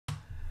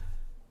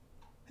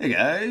Hey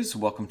guys,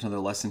 welcome to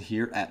another lesson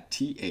here at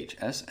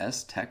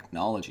THSS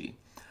Technology.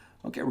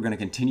 Okay, we're going to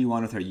continue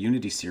on with our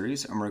Unity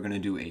series, and we're going to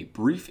do a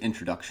brief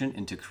introduction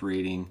into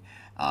creating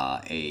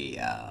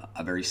a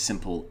very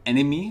simple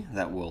enemy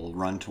that will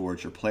run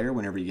towards your player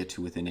whenever you get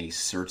to within a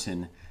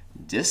certain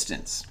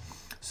distance.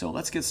 So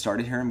let's get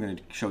started here. I'm going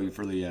to show you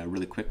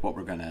really quick what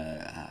we're going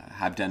to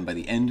have done by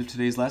the end of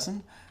today's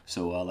lesson.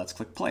 So let's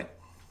click play.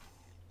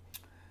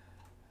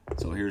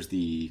 So here's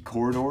the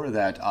corridor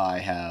that I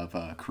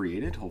have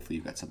created. Hopefully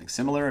you've got something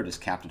similar. I just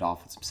capped it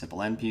off with some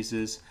simple end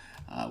pieces.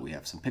 We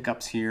have some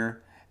pickups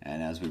here.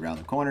 And as we round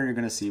the corner, you're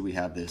going to see we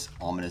have this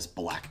ominous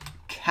black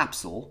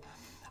capsule.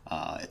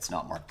 It's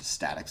not marked as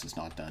static, so it's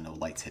not no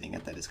lights hitting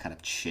it. That is kind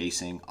of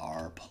chasing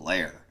our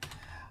player.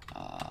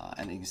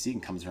 And you can see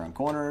it comes around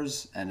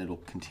corners, and it'll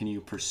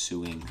continue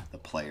pursuing the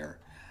player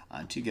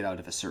until you get out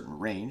of a certain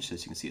range. So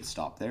as you can see, it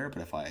stopped there.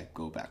 But if I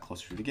go back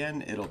closer to it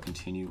again, it'll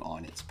continue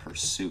on its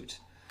pursuit.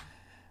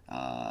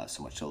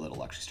 So much so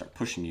it'll actually start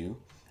pushing you,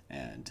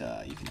 and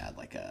you can add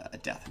like a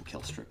death and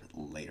kill strip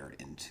later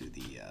into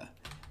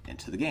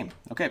the game.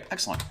 Okay,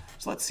 excellent.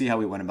 So let's see how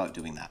we went about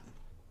doing that.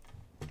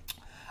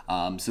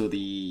 So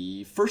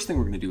the first thing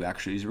we're going to do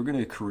actually is we're going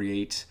to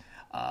create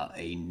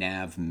a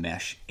nav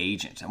mesh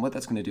agent, and what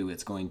that's going to do,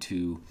 it's going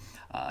to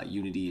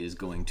Unity is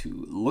going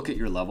to look at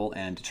your level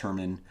and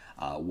determine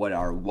what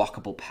are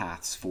walkable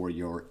paths for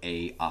your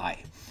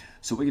AI.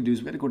 So what we can do is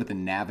we're going to go to the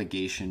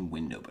navigation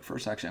window. But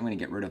first, actually, I'm going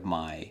to get rid of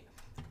my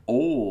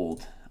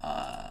old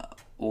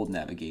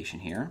navigation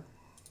here.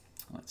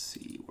 Let's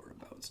see,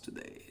 whereabouts do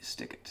they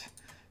stick it?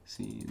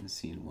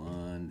 Scene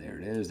one, there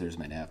it is. There's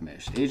my nav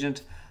mesh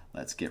agent.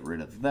 Let's get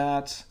rid of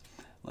that.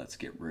 Let's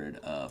get rid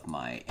of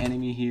my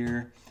enemy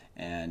here.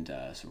 And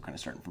so we're kind of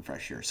starting from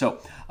fresh here. So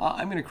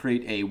I'm going to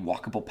create a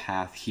walkable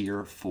path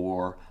here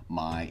for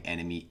my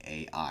enemy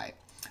AI.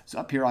 So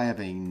up here I have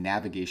a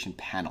navigation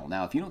panel.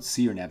 Now if you don't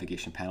see your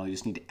navigation panel, you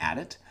just need to add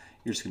it.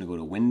 You're just going to go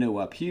to Window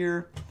up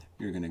here.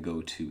 You're going to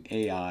go to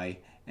AI,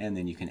 and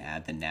then you can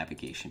add the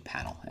navigation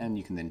panel. And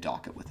you can then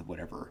dock it with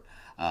whatever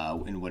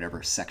in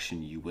whatever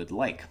section you would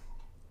like.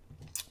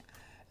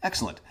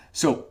 Excellent.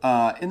 So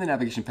in the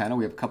navigation panel,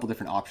 we have a couple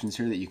different options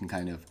here that you can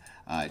kind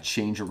of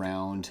change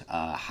around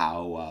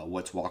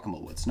what's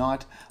walkable, what's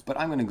not. But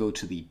I'm going to go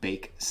to the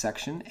bake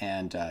section,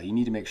 and you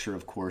need to make sure,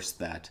 of course,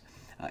 that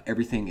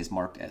everything is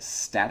marked as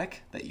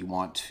static that you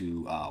want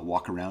to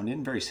walk around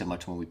in, very similar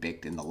to when we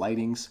baked in the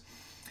lightings.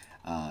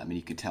 And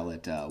you can tell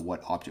it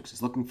what objects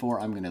it's looking for.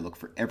 I'm going to look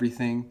for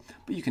everything,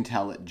 but you can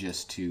tell it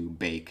just to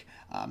bake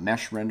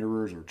mesh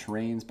renderers or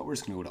terrains, but we're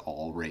just going to go to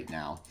all right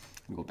now.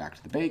 I'm going to go back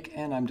to the bake,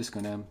 and I'm just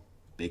going to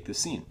bake this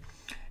scene.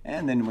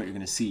 And then what you're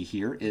going to see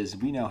here is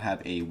we now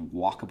have a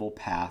walkable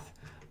path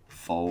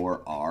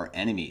for our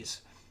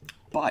enemies.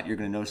 But you're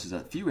going to notice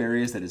there's a few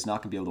areas that it's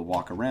not going to be able to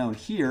walk around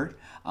here,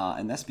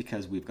 and that's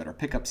because we've got our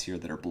pickups here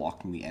that are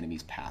blocking the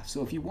enemy's path.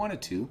 So if you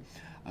wanted to,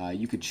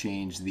 you could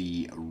change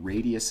the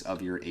radius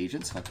of your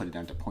agent. So I put it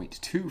down to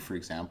 0.2, for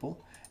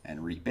example, and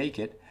rebake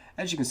it.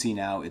 As you can see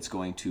now, it's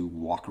going to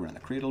walk around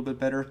the crate a little bit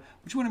better,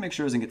 but you want to make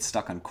sure it doesn't get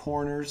stuck on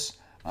corners.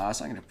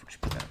 So I'm going to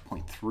put that at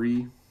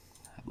 0.3.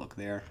 Have a look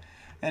there.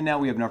 And now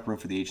we have enough room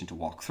for the agent to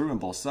walk through on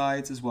both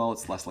sides as well.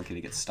 It's less likely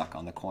to get stuck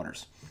on the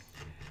corners.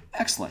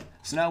 Excellent.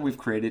 So now we've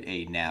created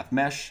a nav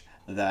mesh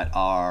that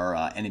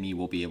our enemy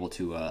will be able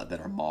to, that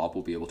our mob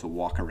will be able to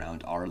walk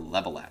around our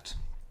level at.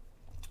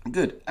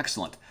 Good.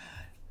 Excellent.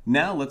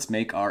 Now let's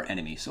make our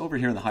enemy. So over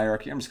here in the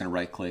hierarchy, I'm just going to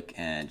right click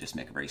and just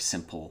make a very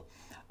simple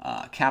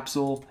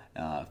capsule.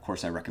 Of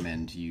course, I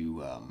recommend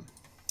you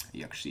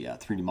actually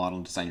 3D model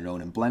and design your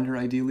own in Blender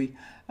ideally.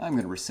 I'm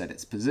going to reset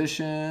its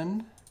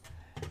position,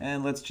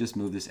 and let's just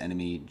move this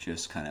enemy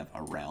just kind of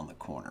around the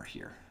corner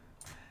here.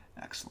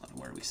 Excellent.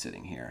 Where are we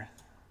sitting here?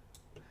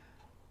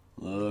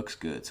 Looks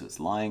good. So it's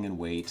lying in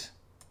wait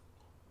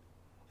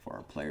for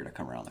our player to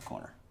come around the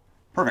corner.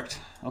 Perfect.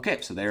 Okay,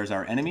 so there's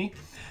our enemy.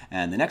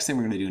 And the next thing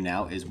we're going to do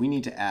now is we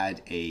need to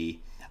add a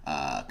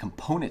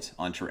component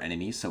onto our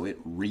enemy so it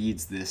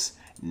reads this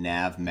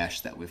nav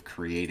mesh that we've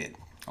created.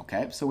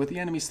 Okay, so with the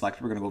enemy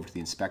selected, we're going to go over to the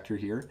inspector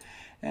here,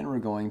 and we're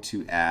going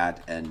to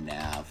add a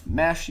nav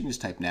mesh. You can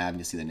just type nav and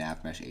you'll see the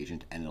nav mesh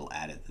agent, and it'll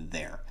add it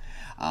there.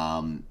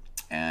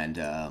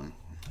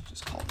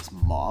 Just call this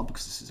mob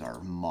because this is our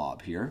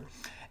mob here.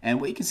 And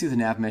what you can see with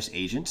the nav mesh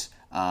agent,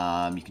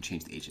 you can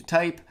change the agent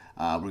type.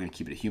 We're going to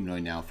keep it a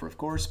humanoid now of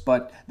course,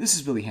 but this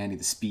is really handy,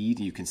 the speed.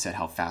 You can set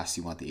how fast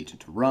you want the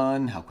agent to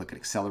run, how quick it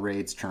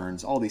accelerates,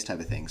 turns, all these type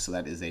of things. So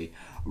that is a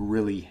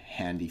really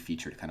handy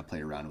feature to kind of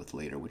play around with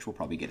later, which we'll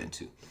probably get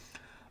into.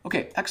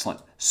 Okay,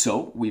 excellent.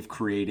 So we've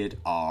created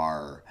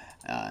our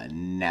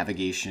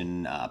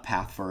navigation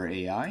path for our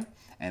AI,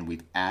 and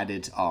we've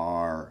added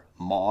our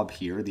mob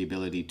here, the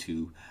ability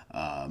to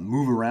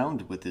move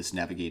around with this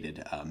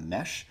navigated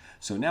mesh.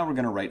 So now we're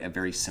going to write a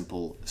very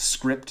simple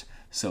script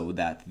so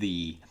that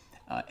the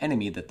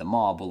enemy, that the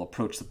mob, will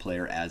approach the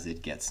player as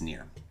it gets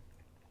near.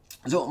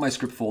 So in my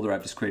script folder,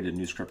 I've just created a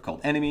new script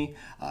called enemy.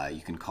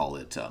 You can call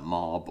it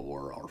mob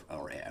or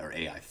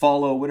AI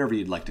follow, whatever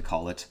you'd like to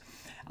call it.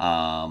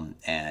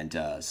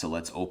 So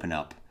let's open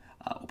up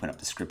open up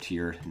the script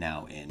here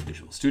now in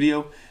Visual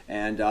Studio.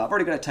 And I've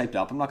already got it typed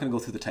up. I'm not going to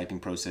go through the typing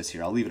process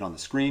here. I'll leave it on the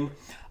screen.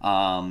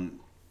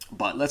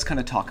 But let's kind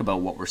of talk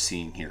about what we're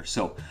seeing here.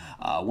 So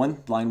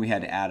one line we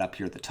had to add up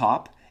here at the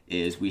top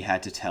is we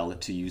had to tell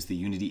it to use the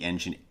Unity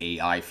Engine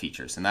AI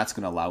features, and that's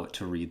going to allow it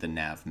to read the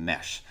nav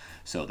mesh.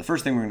 So the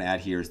first thing we're going to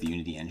add here is the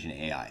Unity Engine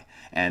AI.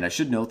 And I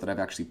should note that I've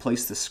actually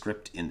placed the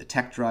script in the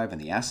tech drive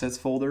and the assets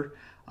folder.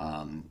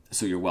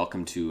 So you're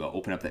welcome to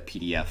open up that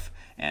PDF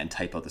and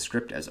type out the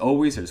script. As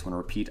always, I just want to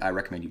repeat, I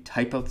recommend you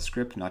type out the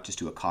script, not just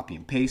do a copy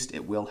and paste.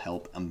 It will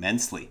help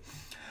immensely.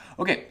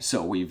 Okay,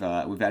 so we've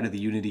added the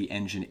Unity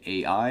Engine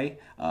AI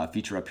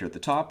feature up here at the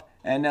top,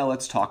 and now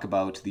let's talk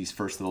about these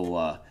first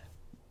little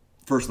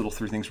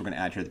three things we're going to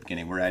add here at the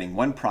beginning. We're adding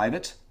one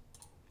private,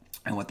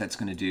 and what that's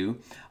going to do,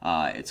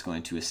 it's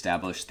going to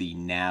establish the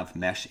nav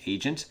mesh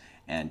agent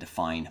and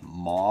define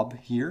mob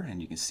here,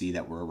 and you can see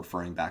that we're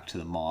referring back to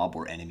the mob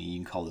or enemy, you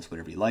can call this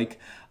whatever you like,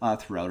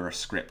 throughout our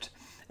script.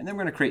 And then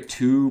we're going to create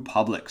two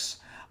publics.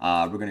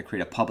 We're going to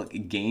create a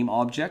public game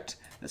object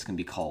that's going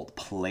to be called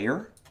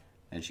player.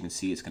 As you can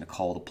see, it's going to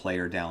call the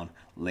player down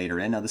later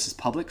in. Now this is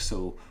public,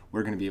 so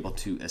we're going to be able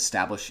to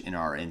establish in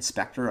our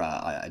inspector,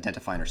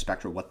 identify in our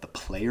inspector what the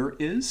player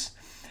is.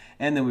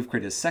 And then we've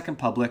created a second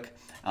public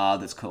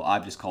that's called,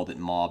 I've just called it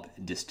mob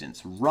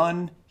distance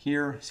run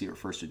here. See, it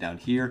refers to down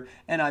here.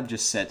 And I've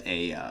just set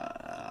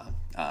a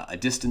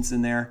distance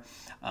in there,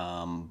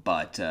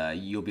 but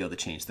you'll be able to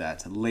change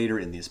that later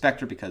in the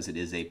inspector because it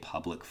is a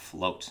public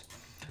float.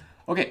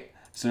 Okay.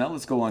 So now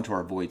let's go on to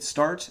our void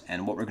start,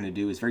 and what we're going to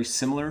do is very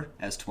similar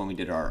as to when we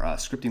did our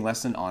scripting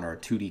lesson on our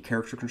 2D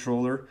character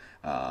controller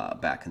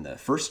back in the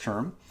first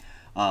term.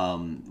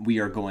 We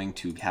are going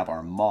to have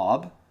our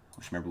mob,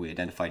 which remember we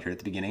identified here at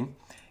the beginning,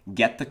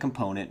 get the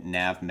component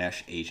nav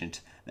mesh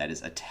agent that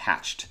is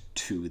attached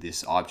to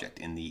this object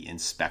in the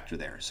inspector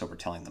there. So we're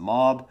telling the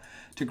mob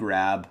to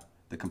grab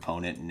the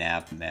component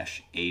nav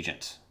mesh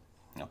agent.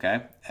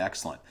 Okay,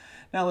 excellent.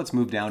 Now let's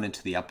move down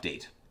into the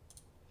update.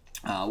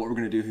 What we're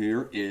going to do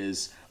here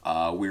is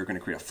we're going to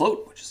create a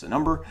float, which is a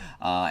number,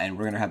 and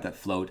we're going to have that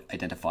float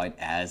identified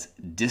as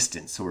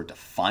distance. So we're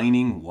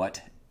defining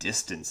what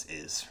distance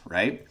is,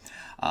 right?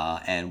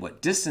 And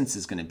what distance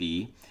is going to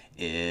be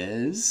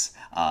is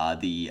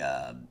the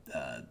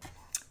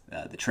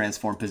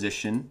transform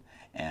position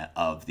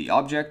of the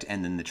object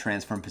and then the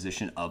transform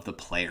position of the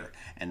player.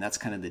 And that's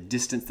kind of the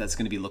distance that's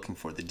going to be looking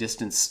for, the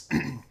distance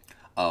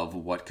of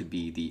what could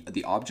be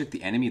the object,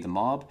 the enemy, the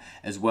mob,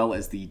 as well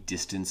as the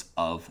distance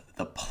of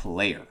the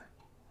player.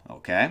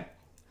 Okay?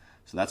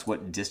 So that's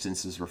what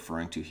distance is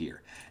referring to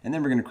here. And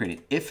then we're going to create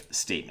an if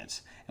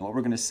statement. And what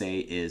we're going to say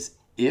is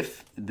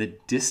if the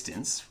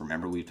distance,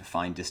 remember we've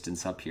defined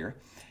distance up here,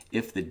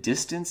 if the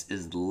distance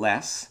is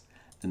less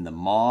than the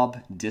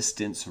mob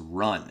distance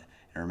run.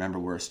 And remember,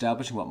 we're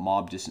establishing what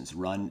mob distance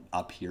run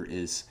up here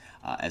is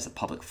as a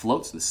public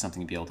float. So this is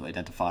something you'll be able to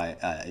identify,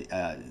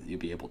 you'll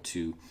be able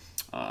to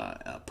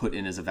put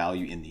in as a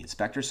value in the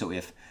inspector. So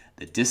if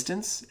the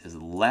distance is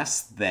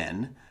less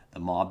than the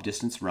mob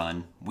distance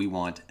run, we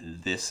want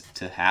this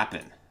to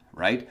happen,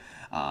 right?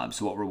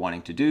 So what we're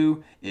wanting to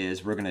do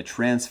is we're going to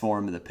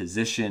transform the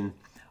position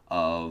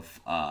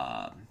of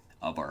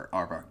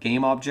our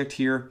game object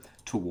here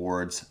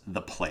towards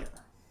the player.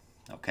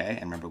 Okay,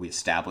 and remember we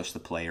established the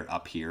player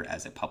up here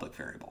as a public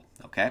variable.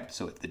 Okay,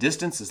 so if the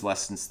distance is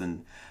less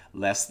than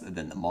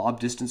the mob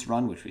distance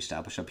run, which we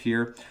established up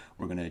here,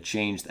 we're going to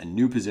change a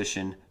new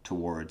position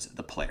towards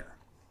the player.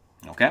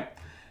 Okay,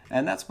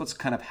 and that's what's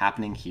kind of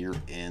happening here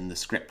in the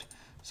script.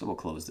 So we'll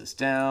close this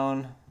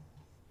down,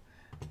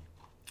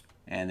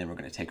 and then we're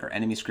going to take our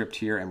enemy script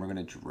here and we're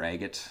going to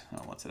drag it.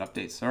 Oh, once it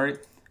updates, sorry, and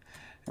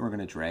we're going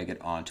to drag it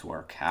onto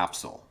our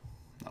capsule.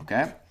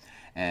 Okay.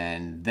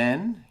 And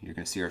then you're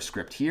going to see our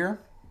script here.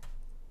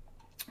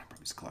 I'll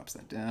probably just collapse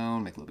that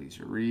down, make it a little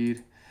easier to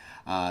read.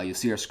 You'll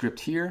see our script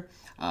here.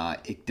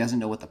 It doesn't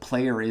know what the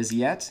player is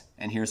yet,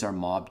 and here's our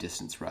mob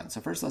distance run.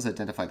 So first, let's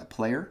identify the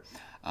player.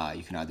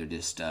 You can either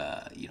just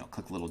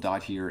click the little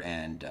dot here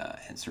and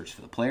search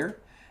for the player,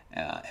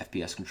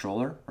 FPS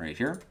controller right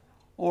here,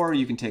 or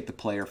you can take the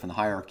player from the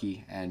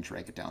hierarchy and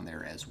drag it down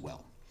there as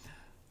well.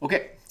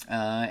 Okay,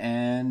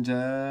 and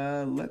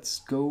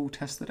let's go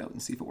test that out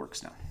and see if it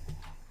works now.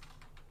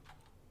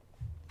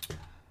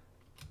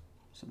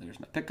 So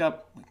there's my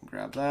pickup, we can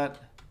grab that,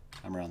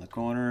 come around the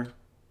corner,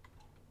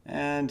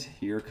 and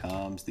here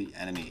comes the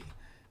enemy,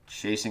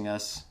 chasing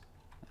us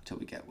until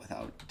we get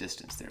without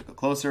distance. There, go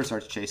closer,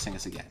 starts chasing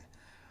us again.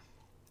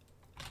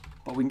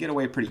 But we can get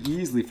away pretty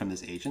easily from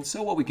this agent,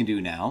 so what we can do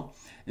now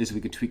is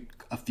we could tweak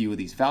a few of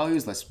these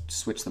values. Let's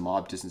switch the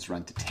mob distance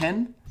run to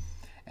 10,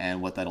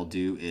 and what that'll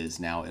do is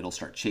now it'll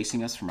start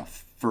chasing us from a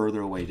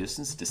further away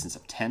distance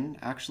of 10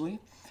 actually.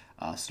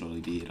 So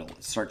it'll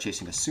start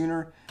chasing us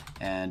sooner,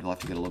 and we'll have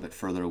to get a little bit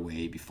further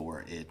away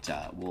before it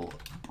will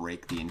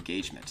break the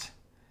engagement.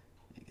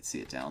 You can see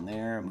it down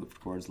there, move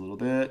towards a little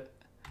bit.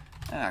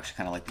 I actually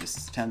kind of like the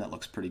distance 10, that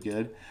looks pretty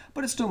good,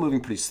 but it's still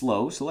moving pretty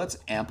slow, so let's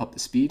amp up the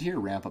speed here,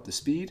 ramp up the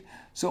speed.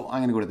 So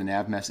I'm going to go to the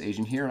nav mesh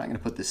agent here, and I'm going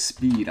to put the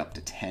speed up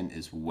to 10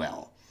 as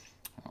well.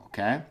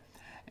 Okay,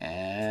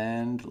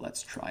 and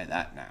let's try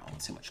that now.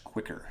 Let's see how much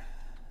quicker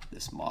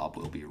this mob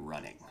will be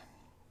running.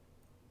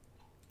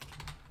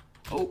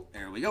 Oh,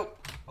 there we go.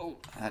 Oh,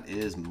 that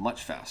is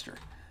much faster.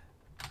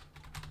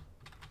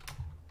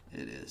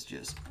 It is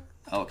just,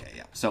 okay,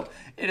 yeah. So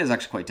it is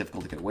actually quite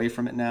difficult to get away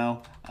from it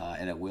now,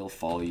 and it will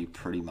follow you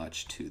pretty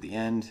much to the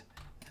end.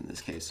 In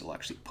this case, it'll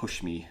actually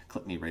push me,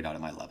 clip me right out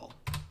of my level.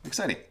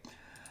 Exciting.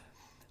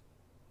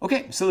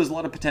 Okay, so there's a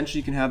lot of potential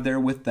you can have there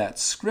with that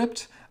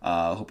script.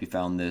 I hope you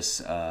found this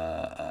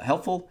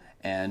helpful,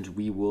 and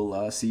we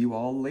will see you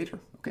all later.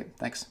 Okay,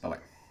 thanks.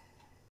 Bye-bye.